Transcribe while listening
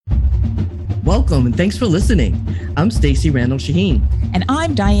Welcome and thanks for listening. I'm Stacey Randall Shaheen. And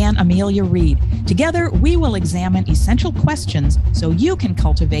I'm Diane Amelia Reed. Together, we will examine essential questions so you can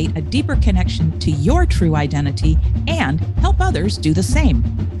cultivate a deeper connection to your true identity and help others do the same.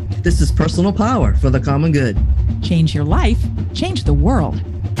 This is Personal Power for the Common Good. Change your life, change the world.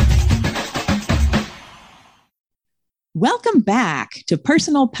 Welcome back to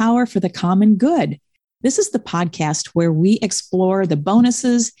Personal Power for the Common Good. This is the podcast where we explore the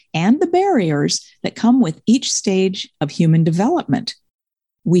bonuses and the barriers that come with each stage of human development.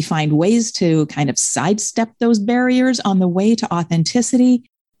 We find ways to kind of sidestep those barriers on the way to authenticity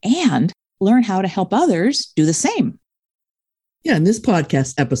and learn how to help others do the same. Yeah, and this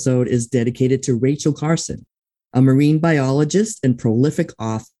podcast episode is dedicated to Rachel Carson, a marine biologist and prolific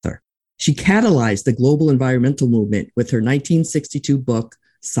author. She catalyzed the global environmental movement with her 1962 book,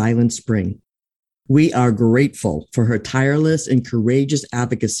 Silent Spring. We are grateful for her tireless and courageous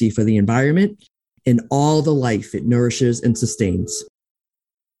advocacy for the environment and all the life it nourishes and sustains.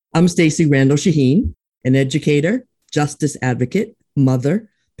 I'm Stacey Randall Shaheen, an educator, justice advocate, mother,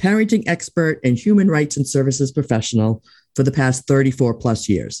 parenting expert, and human rights and services professional for the past 34 plus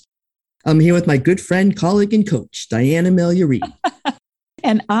years. I'm here with my good friend, colleague, and coach, Diane Amelia Reed.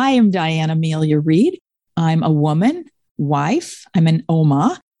 And I am Diane Amelia Reed. I'm a woman, wife, I'm an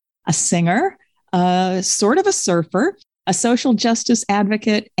Oma, a singer, sort of a surfer, a social justice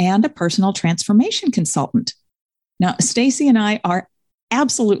advocate, and a personal transformation consultant. Now, Stacey and I are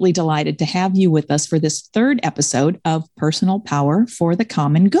absolutely delighted to have you with us for this third episode of Personal Power for the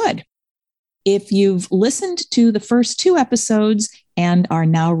Common Good. If you've listened to the first two episodes and are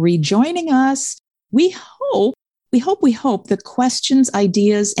now rejoining us, we hope the questions,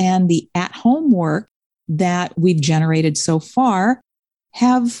 ideas, and the at-home work that we've generated so far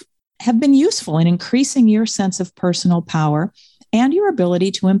have been useful in increasing your sense of personal power and your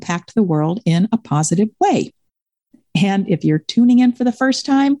ability to impact the world in a positive way. And if you're tuning in for the first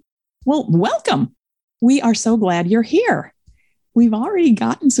time, well, welcome. We are so glad you're here. We've already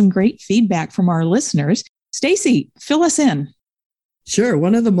gotten some great feedback from our listeners. Stacey, fill us in. Sure.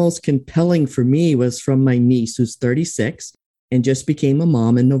 One of the most compelling for me was from my niece, who's 36 and just became a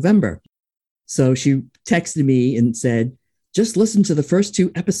mom in November. So she texted me and said, just listen to the first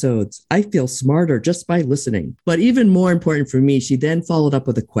two episodes. I feel smarter just by listening. But even more important for me, she then followed up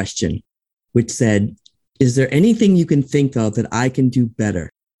with a question, which said, is there anything you can think of that I can do better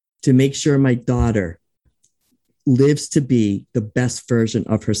to make sure my daughter lives to be the best version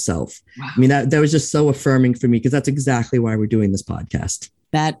of herself? Wow. I mean, that was just so affirming for me because that's exactly why we're doing this podcast.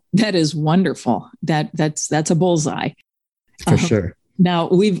 That is wonderful. That's a bullseye. For sure. Now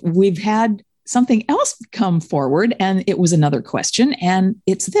we've had something else come forward, and it was another question, and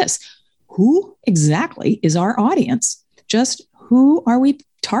it's this: who exactly is our audience? Just who are we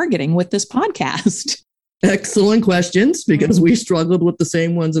targeting with this podcast? Excellent questions, because we struggled with the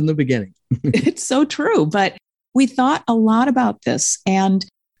same ones in the beginning. It's so true, but we thought a lot about this, and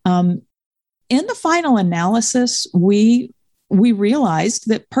in the final analysis, we realized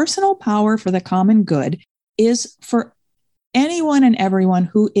that personal power for the common good is for anyone and everyone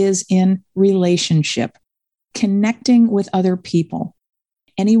who is in relationship, connecting with other people,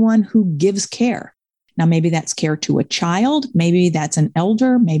 anyone who gives care. Now, maybe that's care to a child, maybe that's an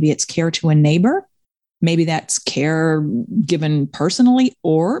elder, maybe it's care to a neighbor, maybe that's care given personally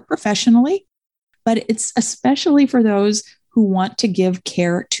or professionally, but it's especially for those who want to give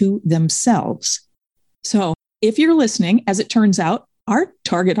care to themselves. So if you're listening, as it turns out, our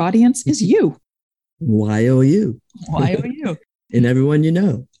target audience is you. YOU. YOU. And everyone you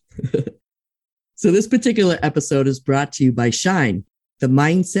know. So this particular episode is brought to you by Shine, the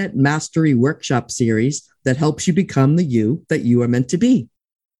Mindset Mastery Workshop series that helps you become the you that you are meant to be.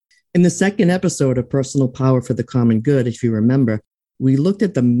 In the second episode of Personal Power for the Common Good, if you remember, we looked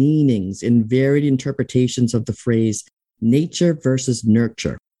at the meanings and varied interpretations of the phrase nature versus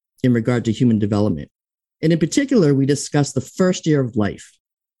nurture in regard to human development. And in particular, we discussed the first year of life,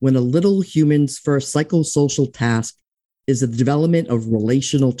 when a little human's first psychosocial task is the development of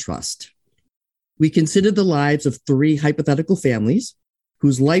relational trust. We considered the lives of three hypothetical families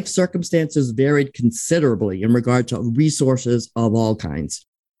whose life circumstances varied considerably in regard to resources of all kinds.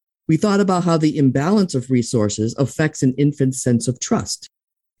 We thought about how the imbalance of resources affects an infant's sense of trust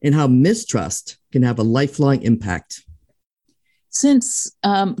and how mistrust can have a lifelong impact. Since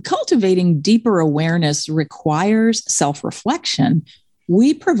cultivating deeper awareness requires self-reflection,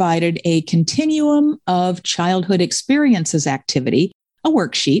 we provided a continuum of childhood experiences activity, a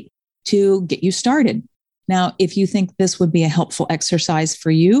worksheet, to get you started. Now, if you think this would be a helpful exercise for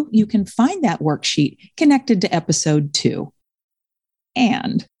you, you can find that worksheet connected to episode 2.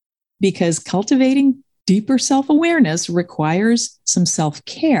 And because cultivating deeper self-awareness requires some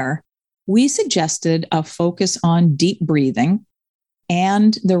self-care, we suggested a focus on deep breathing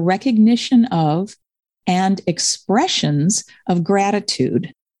and the recognition of and expressions of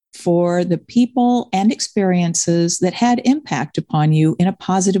gratitude for the people and experiences that had impact upon you in a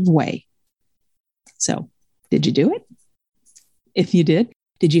positive way. So, did you do it? If you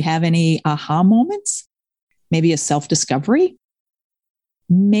did you have any aha moments? Maybe a self-discovery?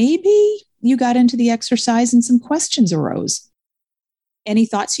 Maybe you got into the exercise and some questions arose. Any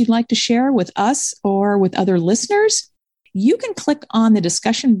thoughts you'd like to share with us or with other listeners? You can click on the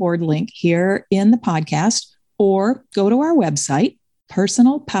discussion board link here in the podcast or go to our website,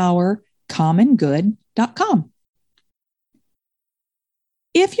 personalpowercommongood.com.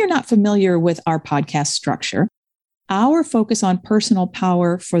 If you're not familiar with our podcast structure, our focus on personal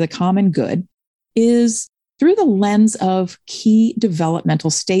power for the common good is through the lens of key developmental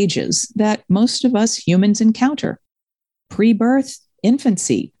stages that most of us humans encounter: pre-birth,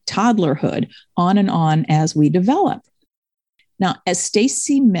 infancy, toddlerhood, on and on as we develop. Now, as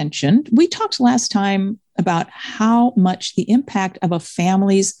Stacy mentioned, we talked last time about how much the impact of a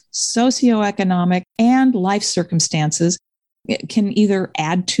family's socioeconomic and life circumstances can either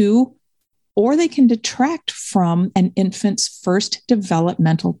add to or they can detract from an infant's first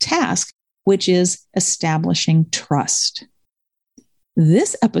developmental task, which is establishing trust.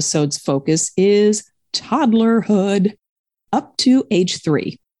 This episode's focus is toddlerhood up to age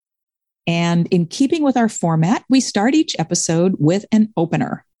 3. And in keeping with our format, we start each episode with an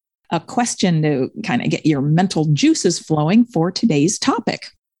opener, a question to kind of get your mental juices flowing for today's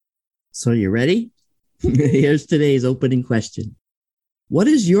topic. So you ready? Here's today's opening question. What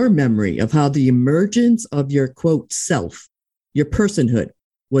is your memory of how the emergence of your, quote, self, your personhood,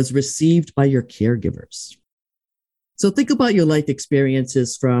 was received by your caregivers? So think about your life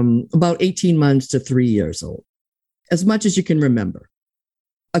experiences from about 18 months to 3 years old, as much as you can remember.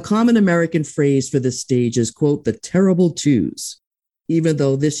 A common American phrase for this stage is, quote, the terrible twos, even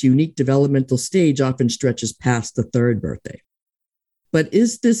though this unique developmental stage often stretches past the 3rd birthday. But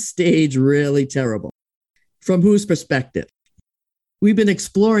is this stage really terrible? From whose perspective? We've been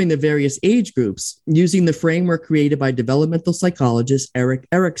exploring the various age groups using the framework created by developmental psychologist Erik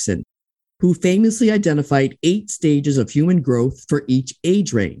Erikson, who famously identified 8 stages of human growth for each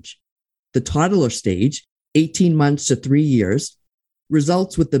age range. The toddler stage, 18 months to 3 years,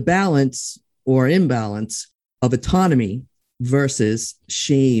 results with the balance or imbalance of autonomy versus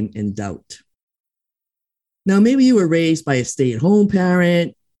shame and doubt. Now, maybe you were raised by a stay-at-home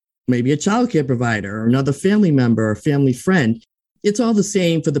parent, maybe a childcare provider, or another family member or family friend. It's all the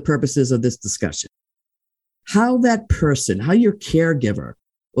same for the purposes of this discussion. How that person, how your caregiver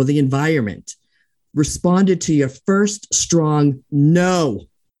or the environment responded to your first strong no,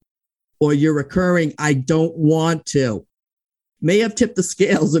 or your recurring I don't want to, may have tipped the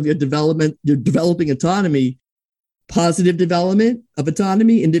scales of your developing autonomy, positive development of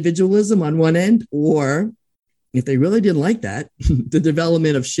autonomy, individualism on one end, or if they really didn't like that, the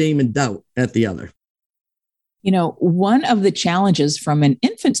development of shame and doubt at the other. You know, one of the challenges from an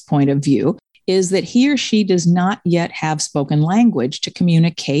infant's point of view is that he or she does not yet have spoken language to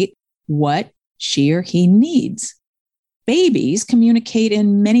communicate what she or he needs. Babies communicate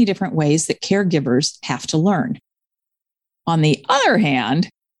in many different ways that caregivers have to learn. On the other hand,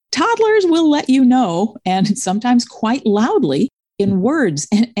 toddlers will let you know, and sometimes quite loudly, in words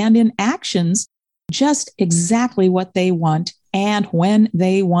and in actions, just exactly what they want and when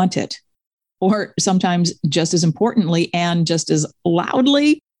they want it. Or sometimes just as importantly and just as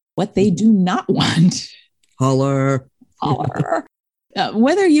loudly, what they do not want. Holler. Holler.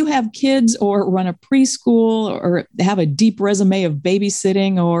 Whether you have kids or run a preschool or have a deep resume of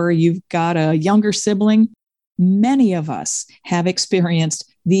babysitting or you've got a younger sibling, many of us have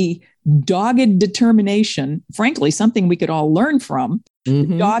experienced the dogged determination, frankly, something we could all learn from,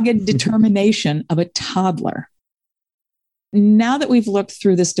 the dogged determination of a toddler. Now that we've looked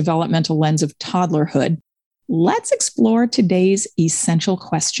through this developmental lens of toddlerhood, let's explore today's essential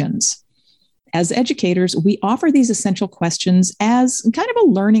questions. As educators, we offer these essential questions as kind of a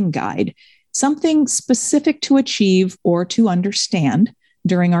learning guide, something specific to achieve or to understand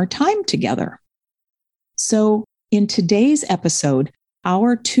during our time together. So in today's episode,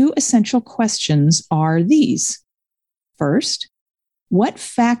 our 2 essential questions are these. First, what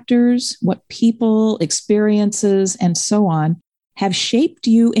factors, what people, experiences, and so on have shaped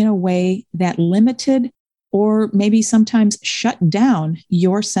you in a way that limited or maybe sometimes shut down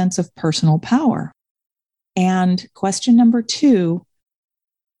your sense of personal power? And question number 2,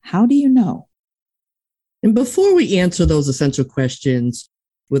 how do you know? And before we answer those essential questions,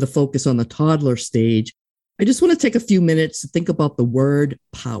 with a focus on the toddler stage, I just want to take a few minutes to think about the word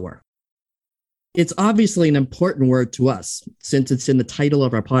power. It's obviously an important word to us since it's in the title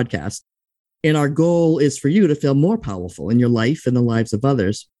of our podcast. And our goal is for you to feel more powerful in your life and the lives of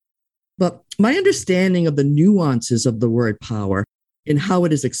others. But my understanding of the nuances of the word power and how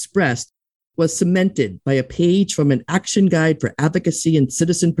it is expressed was cemented by a page from an action guide for advocacy and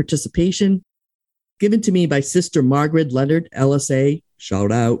citizen participation given to me by Sister Margaret Leonard, LSA,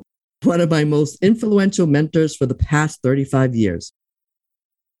 shout out, one of my most influential mentors for the past 35 years.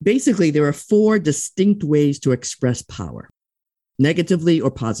 Basically, there are 4 distinct ways to express power, negatively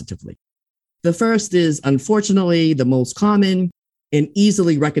or positively. The first is, unfortunately, the most common and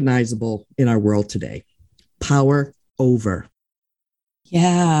easily recognizable in our world today: power over.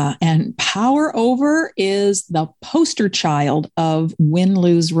 Yeah, and power over is the poster child of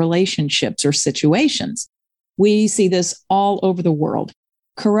win-lose relationships or situations. We see this all over the world: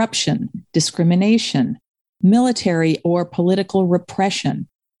 corruption, discrimination, military or political repression,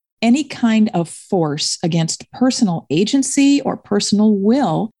 any kind of force against personal agency or personal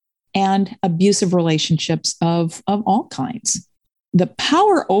will, and abusive relationships of all kinds. The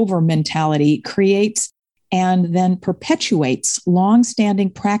power over mentality creates and then perpetuates longstanding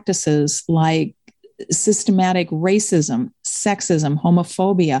practices like systematic racism, sexism,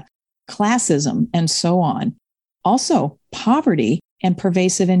 homophobia, classism, and so on. Also, poverty and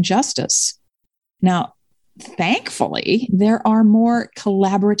pervasive injustice. Now, thankfully, there are more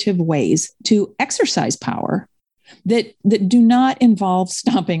collaborative ways to exercise power that do not involve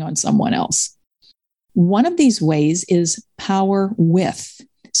stomping on someone else. One of these ways is power with.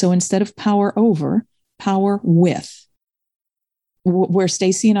 So instead of power over, power with. Where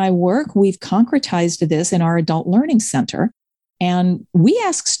Stacy and I work, we've concretized this in our Adult Learning Center, and we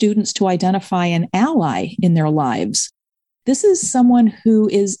ask students to identify an ally in their lives. This is someone who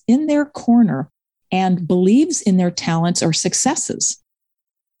is in their corner and believes in their talents or successes.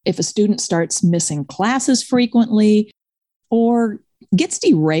 If a student starts missing classes frequently or gets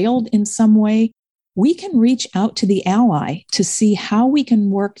derailed in some way, we can reach out to the ally to see how we can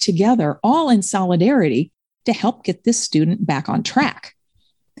work together, all in solidarity, to help get this student back on track.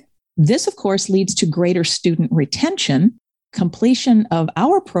 This, of course, leads to greater student retention, completion of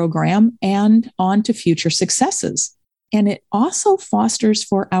our program, and on to future successes. And it also fosters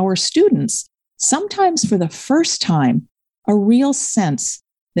for our students, sometimes for the first time, a real sense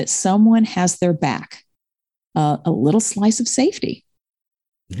that someone has their back, a little slice of safety.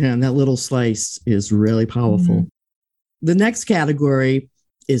 Yeah, and that little slice is really powerful. Mm-hmm. The next category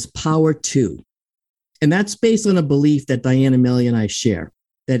is power to. And that's based on a belief that Diane, Amelia, and I share,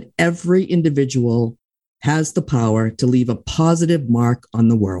 that every individual has the power to leave a positive mark on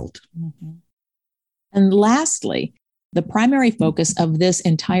the world. Mm-hmm. And lastly, the primary focus of this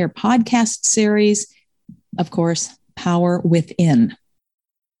entire podcast series, of course, power within.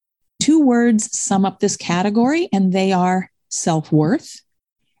 2 words sum up this category, and they are self-worth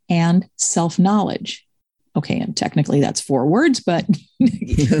and self-knowledge. Okay, and technically that's 4 words, but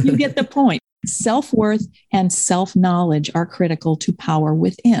you get the point. Self-worth and self-knowledge are critical to power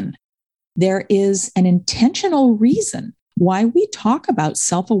within. There is an intentional reason why we talk about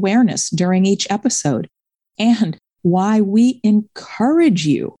self-awareness during each episode, and why we encourage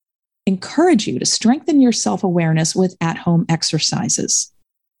you to strengthen your self-awareness with at-home exercises.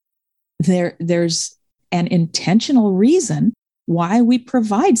 There's an intentional reason why we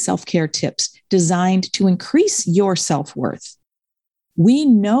provide self-care tips designed to increase your self-worth. We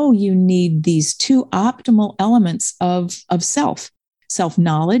know you need these 2 optimal elements of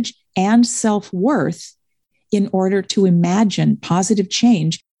self-knowledge and self-worth in order to imagine positive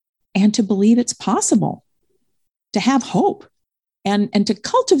change and to believe it's possible, to have hope, and to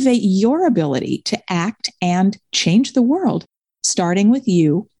cultivate your ability to act and change the world, starting with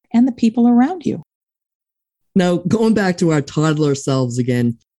you and the people around you. Now, going back to our toddler selves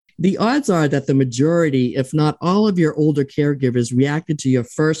again, the odds are that the majority, if not all of your older caregivers, reacted to your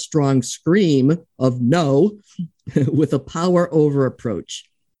first strong scream of no with a power over approach.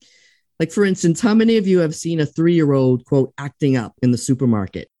 Like, for instance, how many of you have seen a 3-year-old, quote, acting up in the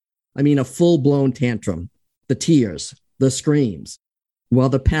supermarket? I mean, a full-blown tantrum, the tears, the screams, while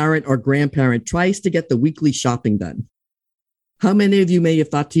the parent or grandparent tries to get the weekly shopping done. How many of you may have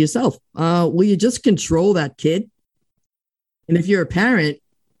thought to yourself, will you just control that kid? And if you're a parent,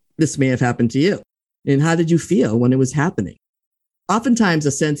 this may have happened to you. And how did you feel when it was happening? Oftentimes,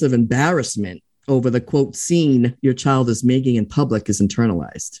 a sense of embarrassment over the, quote, scene your child is making in public is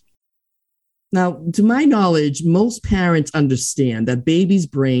internalized. Now, to my knowledge, most parents understand that babies'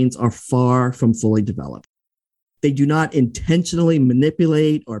 brains are far from fully developed. They do not intentionally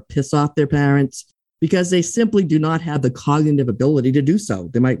manipulate or piss off their parents because they simply do not have the cognitive ability to do so.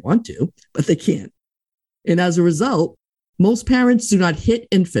 They might want to, but they can't. And as a result, most parents do not hit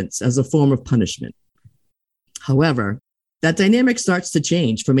infants as a form of punishment. However, that dynamic starts to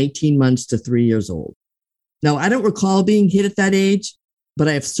change from 18 months to 3 years old. Now, I don't recall being hit at that age, but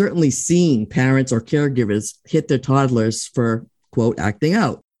I have certainly seen parents or caregivers hit their toddlers for, quote, acting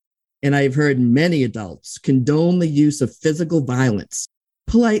out. And I've heard many adults condone the use of physical violence,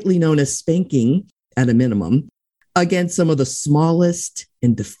 politely known as spanking at a minimum, against some of the smallest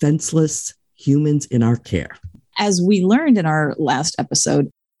and defenseless humans in our care. As we learned in our last episode,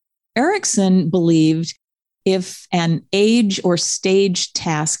 Erikson believed if an age or stage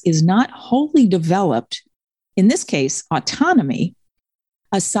task is not wholly developed, in this case, autonomy,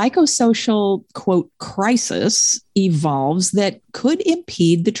 a psychosocial, quote, crisis evolves that could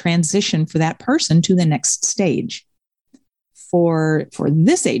impede the transition for that person to the next stage. For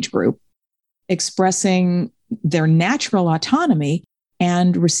this age group, expressing their natural autonomy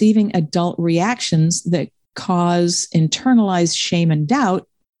and receiving adult reactions that cause internalized shame and doubt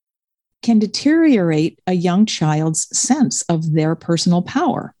can deteriorate a young child's sense of their personal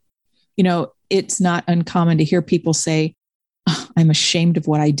power. You know, it's not uncommon to hear people say, "Oh, I'm ashamed of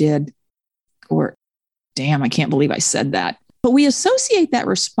what I did," or "Damn, I can't believe I said that." But we associate that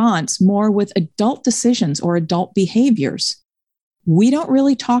response more with adult decisions or adult behaviors. We don't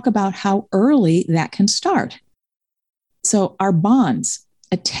really talk about how early that can start. So our bonds,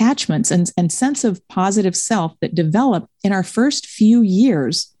 attachments, and sense of positive self that develop in our first few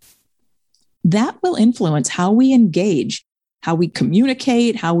years, that will influence how we engage, how we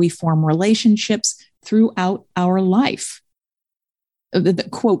communicate, how we form relationships throughout our life. The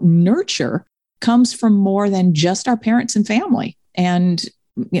quote, nurture comes from more than just our parents and family. And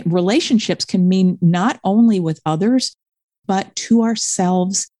relationships can mean not only with others, but to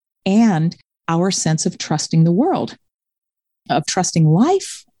ourselves and our sense of trusting the world, of trusting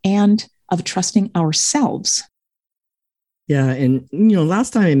life, and of trusting ourselves. Yeah. And,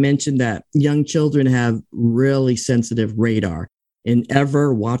 last time I mentioned that young children have really sensitive radar and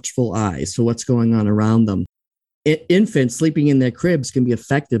ever watchful eyes for what's going on around them. Infants sleeping in their cribs can be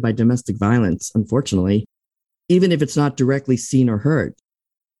affected by domestic violence, unfortunately, even if it's not directly seen or heard.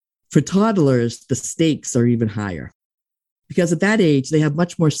 For toddlers, the stakes are even higher because at that age, they have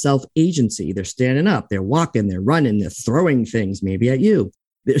much more self-agency. They're standing up, they're walking, they're running, they're throwing things maybe at you.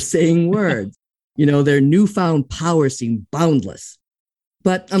 They're saying words. Their newfound power seems boundless.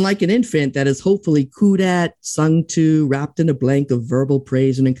 But unlike an infant that is hopefully cooed at, sung to, wrapped in a blanket of verbal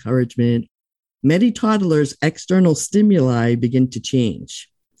praise and encouragement, many toddlers' external stimuli begin to change,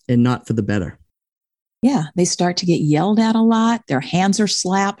 and not for the better. Yeah, they start to get yelled at a lot. Their hands are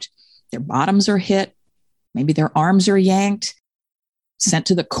slapped. Their bottoms are hit. Maybe their arms are yanked, sent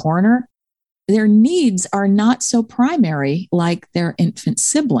to the corner. Their needs are not so primary like their infant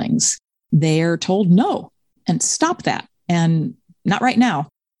siblings. They're told no and stop that, and not right now,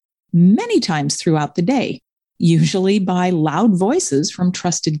 many times throughout the day, usually by loud voices from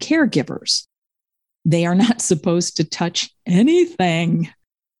trusted caregivers. They are not supposed to touch anything.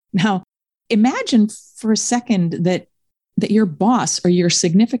 Now, imagine for a second that your boss or your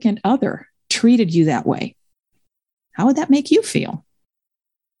significant other treated you that way. How would that make you feel?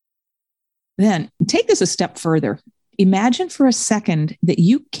 Then take this a step further. Imagine for a second that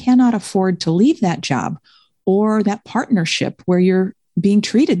you cannot afford to leave that job or that partnership where you're being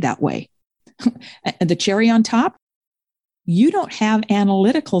treated that way. The cherry on top, you don't have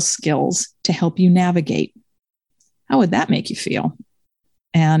analytical skills to help you navigate. How would that make you feel?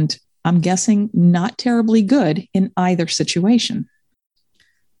 And I'm guessing not terribly good in either situation.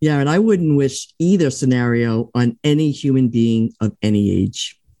 Yeah, and I wouldn't wish either scenario on any human being of any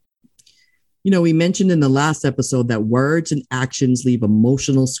age. We mentioned in the last episode that words and actions leave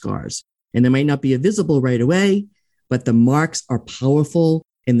emotional scars, and they might not be visible right away, but the marks are powerful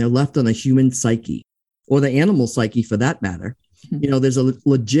and they're left on the human psyche, or the animal psyche for that matter. There's a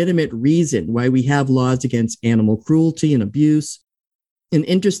legitimate reason why we have laws against animal cruelty and abuse. An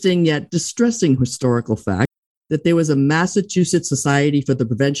interesting yet distressing historical fact that there was a Massachusetts Society for the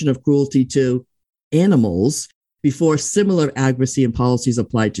Prevention of Cruelty to Animals before similar advocacy and policies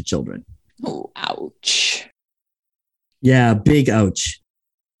applied to children. Oh, ouch. Yeah, big ouch.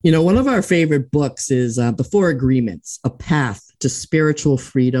 One of our favorite books is The Four Agreements, A Path to Spiritual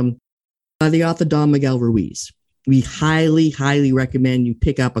Freedom by the author Don Miguel Ruiz. We highly, highly recommend you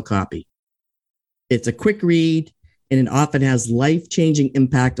pick up a copy. It's a quick read, and it often has life-changing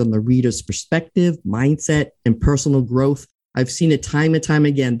impact on the reader's perspective, mindset, and personal growth. I've seen it time and time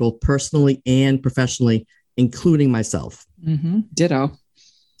again, both personally and professionally, including myself. Ditto.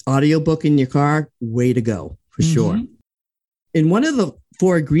 Audiobook in your car, way to go, for sure. And one of the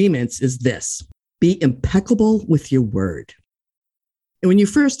 4 agreements is this: be impeccable with your word. And when you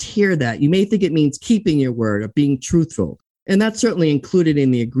first hear that, you may think it means keeping your word or being truthful. And that's certainly included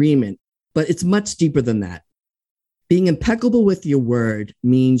in the agreement, but it's much deeper than that. Being impeccable with your word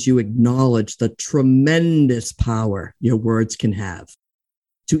means you acknowledge the tremendous power your words can have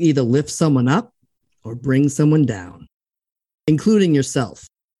to either lift someone up or bring someone down, including yourself.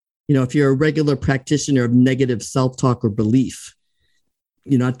 You know, if you're a regular practitioner of negative self-talk or belief,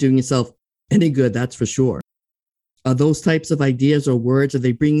 you're not doing yourself any good, that's for sure. Are those types of ideas or words, are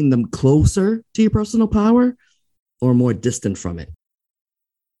they bringing them closer to your personal power or more distant from it?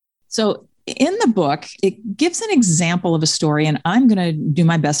 So in the book, it gives an example of a story, and I'm going to do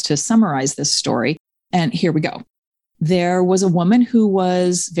my best to summarize this story. And here we go. There was a woman who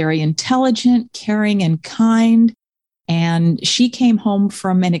was very intelligent, caring, and kind. And she came home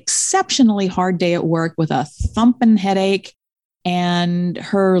from an exceptionally hard day at work with a thumping headache. And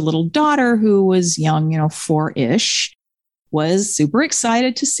her little daughter, who was young, 4-ish, was super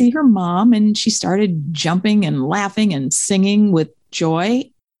excited to see her mom. And she started jumping and laughing and singing with joy.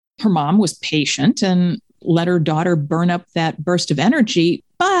 Her mom was patient and let her daughter burn up that burst of energy,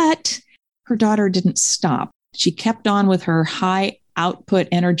 but her daughter didn't stop. She kept on with her high output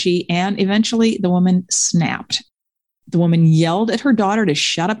energy, and eventually the woman snapped. The woman yelled at her daughter to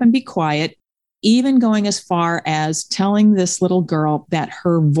shut up and be quiet, even going as far as telling this little girl that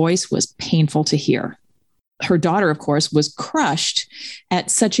her voice was painful to hear. Her daughter, of course, was crushed at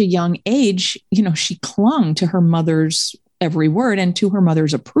such a young age. She clung to her mother's every word and to her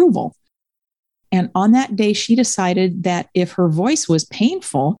mother's approval. And on that day, she decided that if her voice was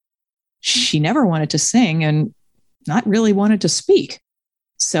painful, she never wanted to sing and not really wanted to speak.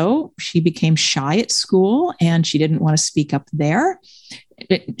 So she became shy at school and she didn't want to speak up there.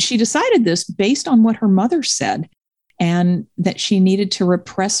 She decided this based on what her mother said, and that she needed to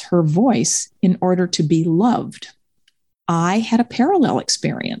repress her voice in order to be loved. I had a parallel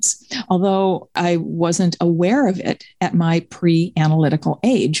experience, although I wasn't aware of it at my pre-analytical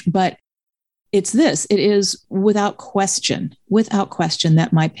age. But it is without question that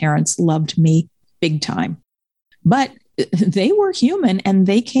my parents loved me big time. But they were human and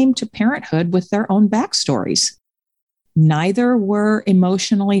they came to parenthood with their own backstories. Neither were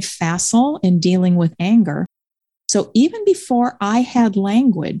emotionally facile in dealing with anger. So even before I had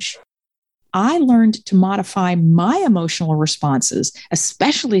language, I learned to modify my emotional responses,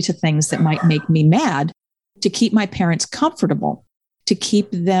 especially to things that might make me mad, to keep my parents comfortable, to keep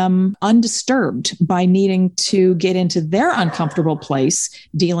them undisturbed by needing to get into their uncomfortable place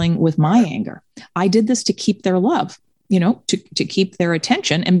dealing with my anger. I did this to keep their love, to keep their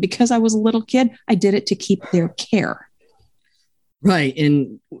attention. And because I was a little kid, I did it to keep their care. Right.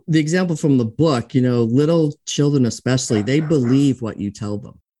 And the example from the book, little children especially, they believe what you tell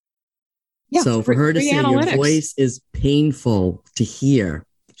them. Yeah, so for her to say your voice is painful to hear,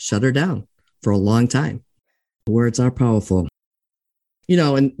 shut her down for a long time. Words are powerful.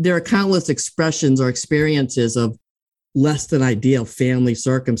 And there are countless expressions or experiences of less than ideal family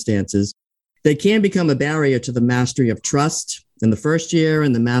circumstances. They can become a barrier to the mastery of trust in the first year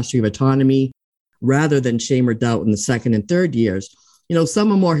and the mastery of autonomy, rather than shame or doubt in the second and third years.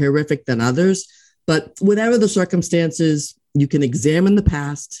 Some are more horrific than others, but whatever the circumstances, you can examine the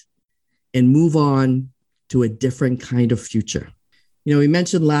past and move on to a different kind of future. We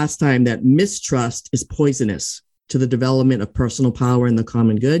mentioned last time that mistrust is poisonous to the development of personal power and the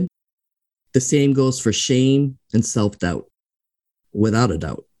common good. The same goes for shame and self-doubt, without a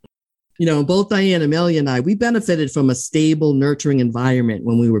doubt. Both Diane, Amelia, and I, we benefited from a stable, nurturing environment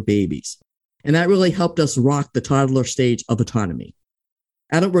when we were babies. And that really helped us rock the toddler stage of autonomy.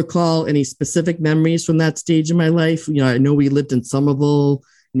 I don't recall any specific memories from that stage in my life. I know we lived in Somerville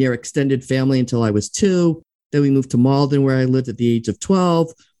near extended family until I was 2. Then we moved to Malden, where I lived at the age of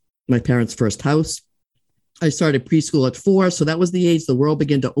 12, my parents' first house. I started preschool at 4, so that was the age the world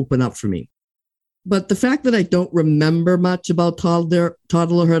began to open up for me. But the fact that I don't remember much about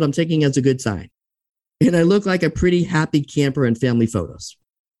toddlerhood, I'm taking as a good sign. And I look like a pretty happy camper in family photos.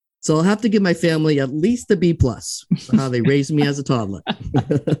 So I'll have to give my family at least a B+ for how they raised me as a toddler.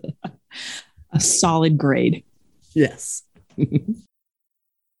 A solid grade. Yes.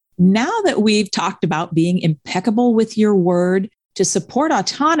 Now that we've talked about being impeccable with your word to support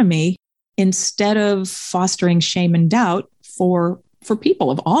autonomy instead of fostering shame and doubt for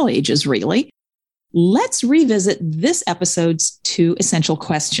people of all ages, really, let's revisit this episode's 2 essential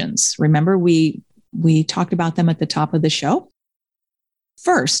questions. Remember, we talked about them at the top of the show.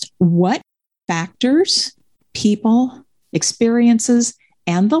 First, what factors people, experiences,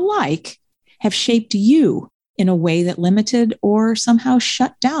 and the like have shaped you in a way that limited or somehow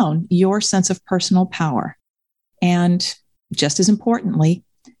shut down your sense of personal power? And just as importantly,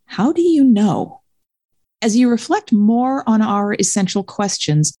 how do you know? As you reflect more on our essential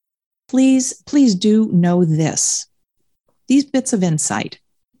questions, please do know this. These bits of insight.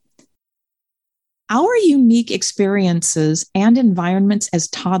 Our unique experiences and environments as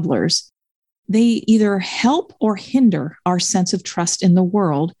toddlers, they either help or hinder our sense of trust in the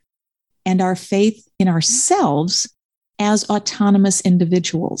world and our faith in ourselves as autonomous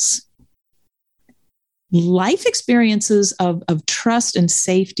individuals. Life experiences of trust and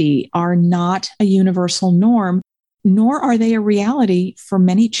safety are not a universal norm, nor are they a reality for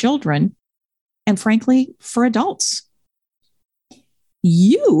many children, and frankly, for adults.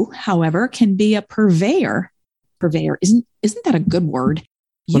 You, however, can be a purveyor. Purveyor, isn't that a good word?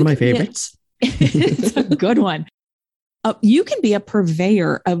 One of my favorites. It's a good one. You can be a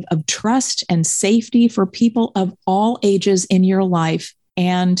purveyor of trust and safety for people of all ages in your life.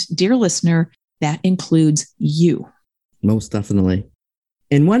 And dear listener, that includes you. Most definitely.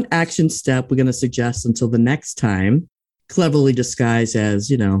 And one action step we're going to suggest until the next time, cleverly disguised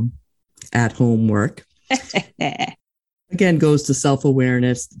as, at-home work, again, goes to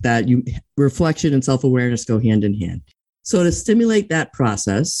self-awareness, that reflection and self-awareness go hand in hand. So to stimulate that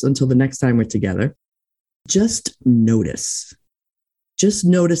process until the next time we're together, just notice. Just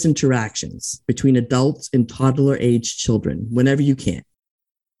notice interactions between adults and toddler-aged children whenever you can.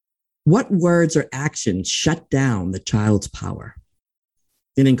 What words or actions shut down the child's power?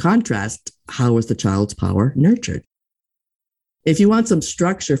 And in contrast, how is the child's power nurtured? If you want some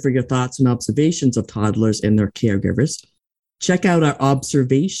structure for your thoughts and observations of toddlers and their caregivers, check out our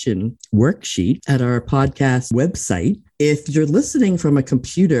observation worksheet at our podcast website. If you're listening from a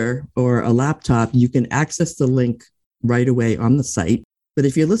computer or a laptop, you can access the link right away on the site. But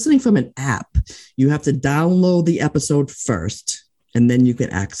if you're listening from an app, you have to download the episode first, and then you can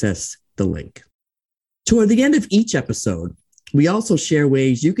access the link. Toward the end of each episode, we also share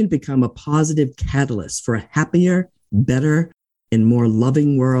ways you can become a positive catalyst for a happier, better, and more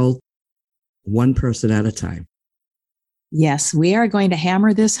loving world, one person at a time. Yes, we are going to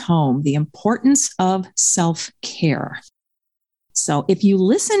hammer this home, the importance of self-care. So if you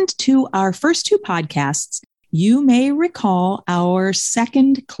listened to our first two podcasts, you may recall our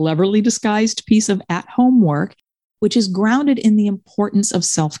second cleverly disguised piece of at-home work, which is grounded in the importance of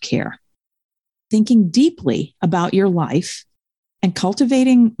self-care. Thinking deeply about your life and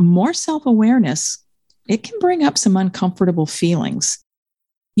cultivating more self-awareness, it can bring up some uncomfortable feelings.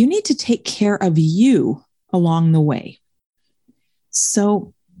 You need to take care of you along the way.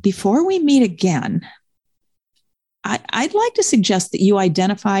 So before we meet again, I'd like to suggest that you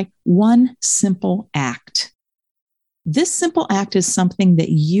identify one simple act. This simple act is something that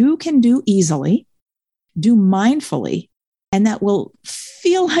you can do easily, do mindfully, and that will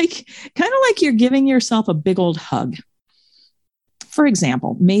feel like kind of like you're giving yourself a big old hug. For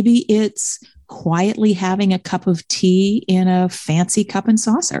example, maybe it's quietly having a cup of tea in a fancy cup and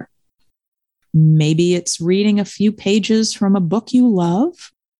saucer. Maybe it's reading a few pages from a book you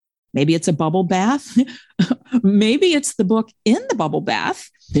love. Maybe it's a bubble bath. Maybe it's the book in the bubble bath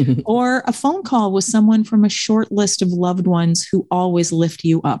or a phone call with someone from a short list of loved ones who always lift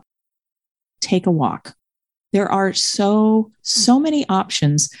you up. Take a walk. There are so many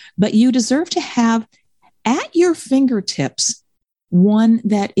options, but you deserve to have at your fingertips one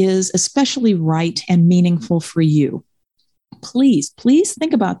that is especially right and meaningful for you. Please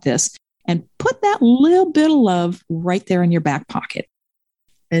think about this and put that little bit of love right there in your back pocket.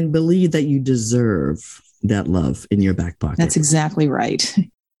 And believe that you deserve that love in your back pocket. That's exactly right.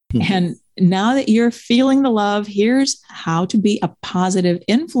 And now that you're feeling the love, here's how to be a positive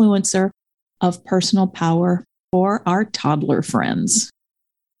influencer of personal power for our toddler friends.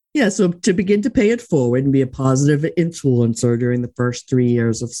 Yeah, so to begin to pay it forward and be a positive influencer during the first 3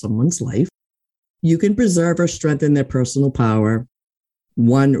 years of someone's life, you can preserve or strengthen their personal power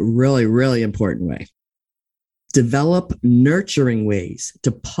one really, really important way. Develop nurturing ways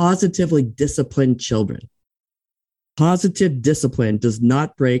to positively discipline children. Positive discipline does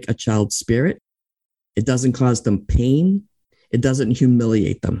not break a child's spirit. It doesn't cause them pain. It doesn't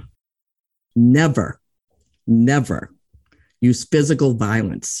humiliate them. Never use physical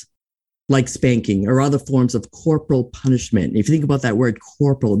violence like spanking or other forms of corporal punishment. If you think about that word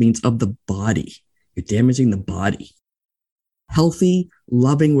corporal, it means of the body. You're damaging the body. Healthy,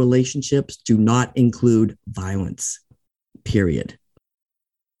 loving relationships do not include violence, period.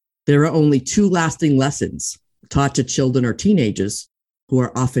 There are only two lasting lessons taught to children or teenagers who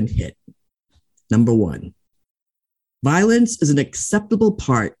are often hit. Number one, Violence is an acceptable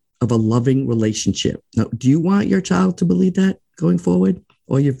part of a loving relationship. Now, do you want your child to believe that going forward,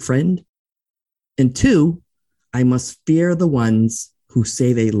 or your friend? And 2, I must fear the ones who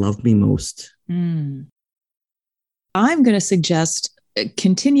say they love me most. I'm going to suggest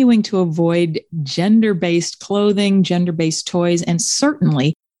continuing to avoid gender-based clothing, gender-based toys, and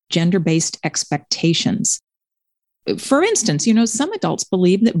certainly gender-based expectations. For instance, some adults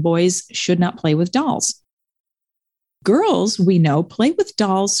believe that boys should not play with dolls. Girls, we know, play with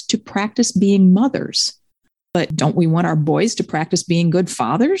dolls to practice being mothers. But don't we want our boys to practice being good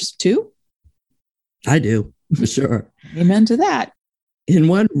fathers too? I do, for sure. Amen to that. And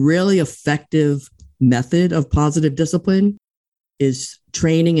one really effective method of positive discipline is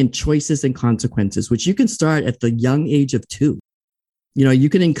training in choices and consequences, which you can start at the young age of 2. You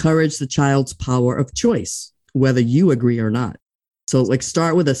can encourage the child's power of choice, whether you agree or not. So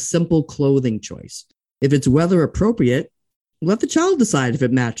start with a simple clothing choice. If it's weather appropriate, let the child decide if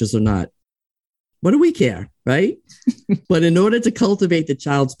it matches or not. What do we care, right? But in order to cultivate the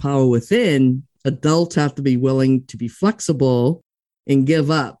child's power within, adults have to be willing to be flexible and give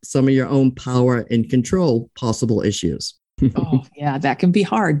up some of your own power and control possible issues. Oh, yeah, that can be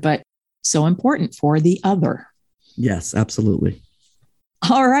hard, but so important for the other. Yes, absolutely.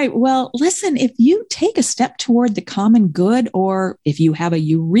 All right. Well, listen, if you take a step toward the common good, or if you have a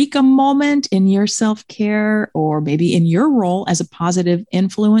eureka moment in your self-care, or maybe in your role as a positive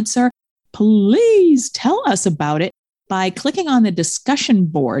influencer, please tell us about it by clicking on the discussion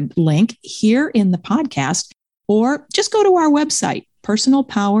board link here in the podcast, or just go to our website,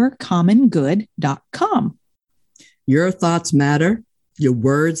 personalpowercommongood.com. Your thoughts matter, your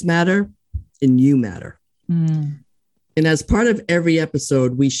words matter, and you matter. And as part of every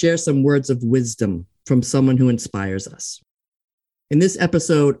episode, we share some words of wisdom from someone who inspires us. And this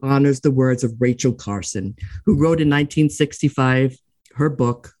episode honors the words of Rachel Carson, who wrote in 1965 her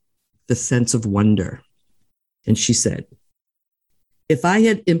book, The Sense of Wonder. And she said, "If I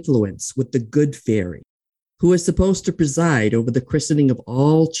had influence with the good fairy, who is supposed to preside over the christening of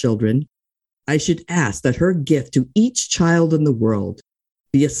all children, I should ask that her gift to each child in the world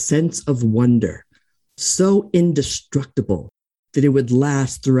be a sense of wonder, so indestructible that it would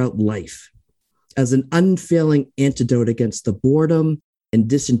last throughout life, as an unfailing antidote against the boredom and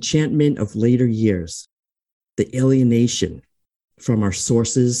disenchantment of later years, the alienation from our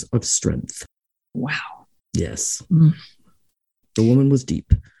sources of strength." Wow. Yes. The woman was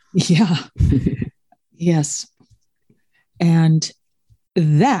deep. Yeah. Yes. And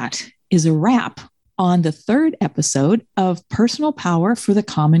that is a wrap on the 3rd episode of Personal Power for the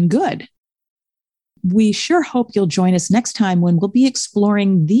Common Good. We sure hope you'll join us next time when we'll be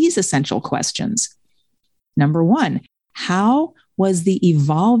exploring these essential questions. Number 1, how was the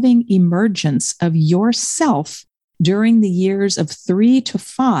evolving emergence of yourself during the years of 3 to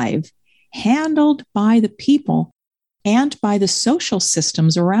 5 handled by the people and by the social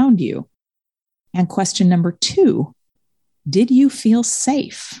systems around you? And question number 2, did you feel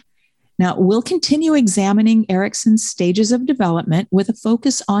safe? Now, we'll continue examining Erikson's stages of development with a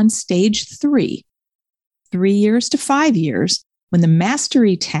focus on stage 3 years to 5 years, when the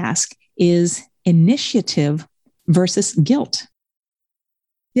mastery task is initiative versus guilt.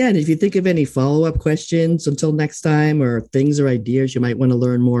 Yeah, and if you think of any follow-up questions until next time, or things or ideas you might want to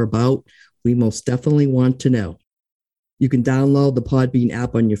learn more about, we most definitely want to know. You can download the Podbean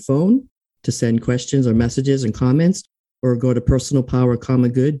app on your phone to send questions or messages and comments, or go to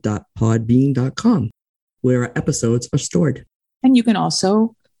personalpowercommongood.podbean.com, where our episodes are stored. And you can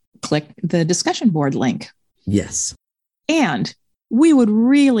also click the discussion board link. Yes. And we would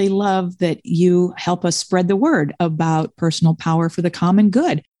really love that you help us spread the word about Personal Power for the Common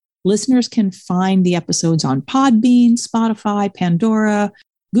Good. Listeners can find the episodes on Podbean, Spotify, Pandora,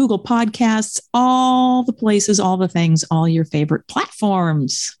 Google Podcasts, all the places, all the things, all your favorite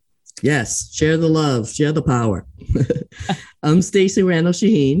platforms. Yes. Share the love, share the power. I'm Stacey Randall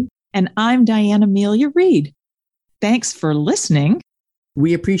Shaheen. And I'm Diane Amelia Reed. Thanks for listening.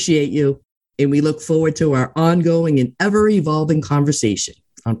 We appreciate you, and we look forward to our ongoing and ever-evolving conversation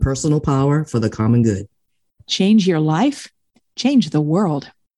on personal power for the common good. Change your life, change the world.